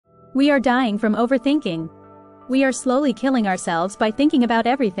We are dying from overthinking. We are slowly killing ourselves by thinking about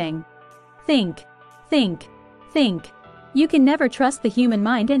everything. Think, think, think. You can never trust the human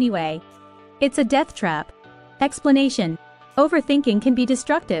mind anyway. It's a death trap. Explanation: overthinking can be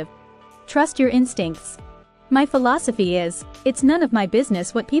destructive. Trust your instincts. My philosophy is, it's none of my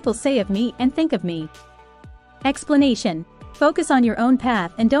business what people say of me and think of me. Explanation: focus on your own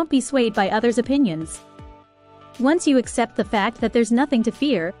path and don't be swayed by others' opinions. Once you accept the fact that there's nothing to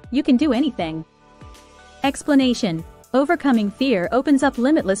fear, you can do anything. Explanation: overcoming fear opens up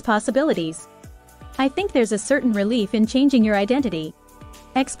limitless possibilities. I think there's a certain relief in changing your identity.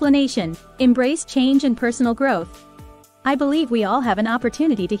 Explanation: embrace change and personal growth. I believe we all have an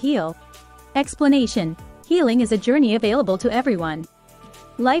opportunity to heal. Explanation: healing is a journey available to everyone.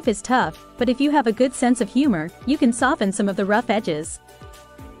 Life is tough, but if you have a good sense of humor, you can soften some of the rough edges.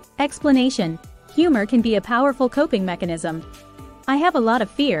 Explanation: humor can be a powerful coping mechanism. I have a lot of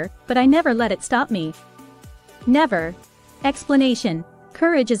fear, but I never let it stop me. Never. Explanation: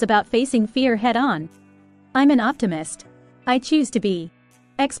 courage is about facing fear head-on. I'm an optimist. I choose to be.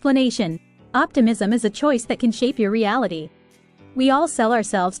 Explanation: optimism is a choice that can shape your reality. We all sell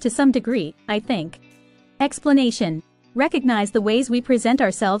ourselves to some degree, I think. Explanation: recognize the ways we present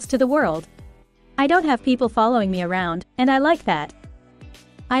ourselves to the world. I don't have people following me around, and I like that.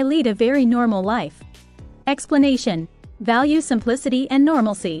 I lead a very normal life. Explanation: value simplicity and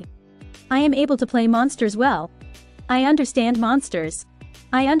normalcy. I am able to play monsters well. I understand monsters.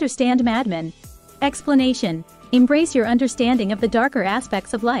 I understand madmen. Explanation: embrace your understanding of the darker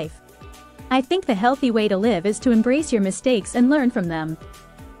aspects of life. I think the healthy way to live is to embrace your mistakes and learn from them.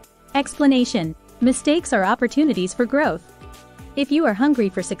 Explanation: mistakes are opportunities for growth. If you are hungry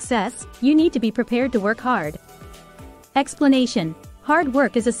for success, you need to be prepared to work hard. Explanation: hard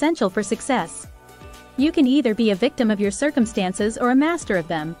work is essential for success. You can either be a victim of your circumstances or a master of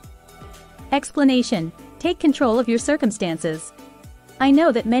them. Explanation: take control of your circumstances. I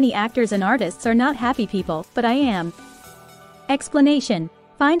know that many actors and artists are not happy people, but I am. Explanation: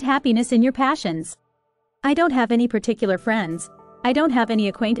 find happiness in your passions. I don't have any particular friends. I don't have any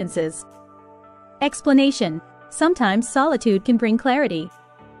acquaintances. Explanation: sometimes solitude can bring clarity.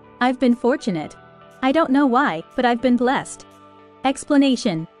 I've been fortunate. I don't know why, but I've been blessed.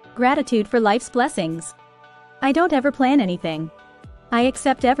 Explanation: gratitude for life's blessings. I don't ever plan anything. I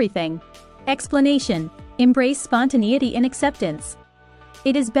accept everything. Explanation: embrace spontaneity and acceptance.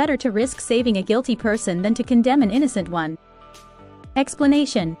 It is better to risk saving a guilty person than to condemn an innocent one.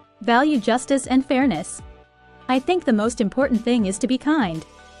 Explanation: value justice and fairness. I think the most important thing is to be kind.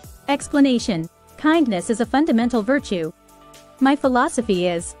 Explanation: kindness is a fundamental virtue. My philosophy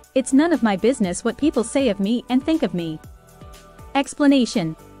is, it's none of my business what people say of me and think of me.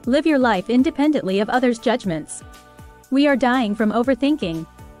 Explanation: live your life independently of others' judgments. We are dying from overthinking.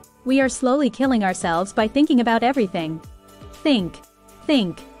 We are slowly killing ourselves by thinking about everything. Think,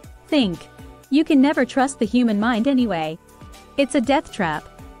 think, think. You can never trust the human mind anyway. It's a death trap.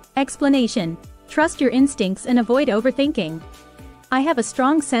 Explanation: trust your instincts and avoid overthinking. I have a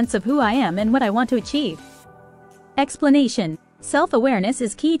strong sense of who I am and what I want to achieve. Explanation: self-awareness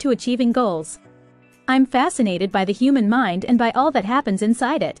is key to achieving goals. I'm fascinated by the human mind and by all that happens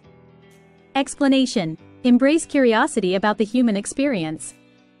inside it. Explanation: embrace curiosity about the human experience.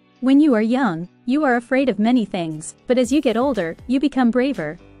 When you are young, you are afraid of many things, but as you get older, you become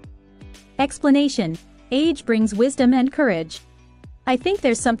braver. Explanation: age brings wisdom and courage. I think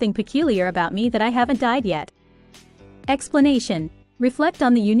there's something peculiar about me that I haven't died yet. Explanation: reflect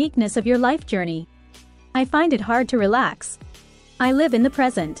on the uniqueness of your life journey. I find it hard to relax. I live in the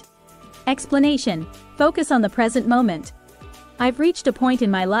present. Explanation: focus on the present moment. I've reached a point in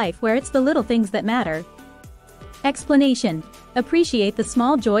my life where it's the little things that matter. Explanation: appreciate the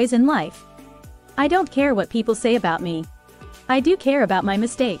small joys in life. I don't care what people say about me. I do care about my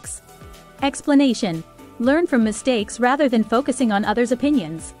mistakes. Explanation: learn from mistakes rather than focusing on others'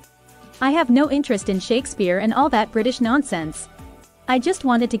 opinions. I have no interest in Shakespeare and all that British nonsense. I just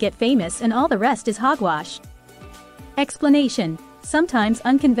wanted to get famous and all the rest is hogwash. Explanation: sometimes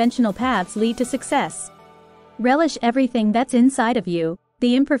unconventional paths lead to success. Relish everything that's inside of you,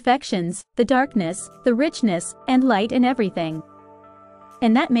 the imperfections, the darkness, the richness, and light in everything.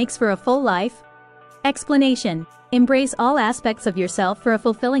 And that makes for a full life. Explanation: embrace all aspects of yourself for a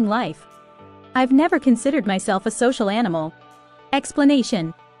fulfilling life. I've never considered myself a social animal.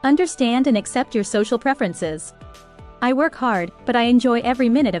 Explanation: understand and accept your social preferences. I work hard, but I enjoy every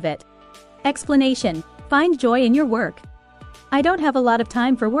minute of it. Explanation: find joy in your work. I don't have a lot of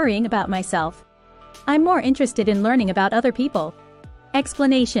time for worrying about myself. I'm more interested in learning about other people.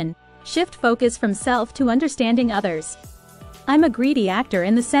 Explanation: shift focus from self to understanding others. I'm a greedy actor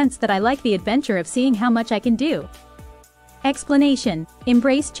in the sense that I like the adventure of seeing how much I can do. Explanation: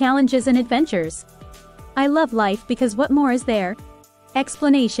 embrace challenges and adventures. I love life because what more is there?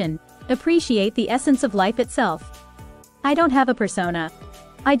 Explanation: appreciate the essence of life itself. I don't have a persona.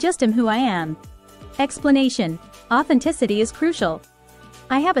 I just am who I am. Explanation: authenticity is crucial.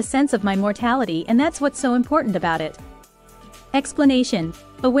 I have a sense of my mortality, and that's what's so important about it. Explanation: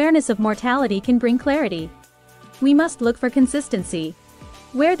 awareness of mortality can bring clarity. We must look for consistency.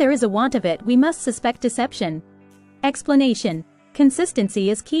 Where there is a want of it, we must suspect deception. Explanation: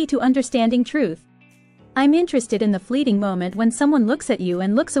 consistency is key to understanding truth. I'm interested in the fleeting moment when someone looks at you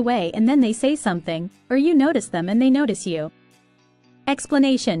and looks away, and then they say something, or you notice them and they notice you.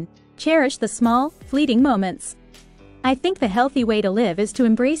 Explanation: cherish the small, fleeting moments. I think the healthy way to live is to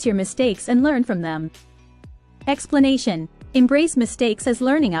embrace your mistakes and learn from them. Explanation: embrace mistakes as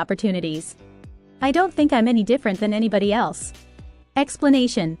learning opportunities. I don't think I'm any different than anybody else.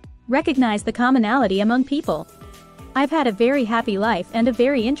 Explanation: recognize the commonality among people. I've had a very happy life and a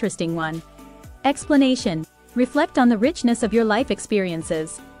very interesting one. Explanation: reflect on the richness of your life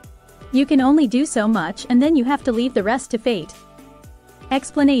experiences. You can only do so much, and then you have to leave the rest to fate.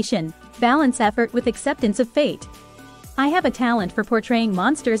 Explanation: balance effort with acceptance of fate. I have a talent for portraying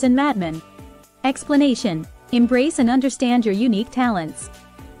monsters and madmen. Explanation: embrace and understand your unique talents.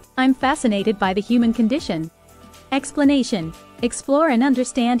 I'm fascinated by the human condition. Explanation: explore and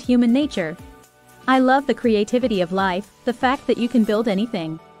understand human nature. I love the creativity of life, the fact that you can build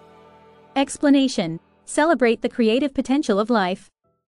anything. Explanation: celebrate the creative potential of life.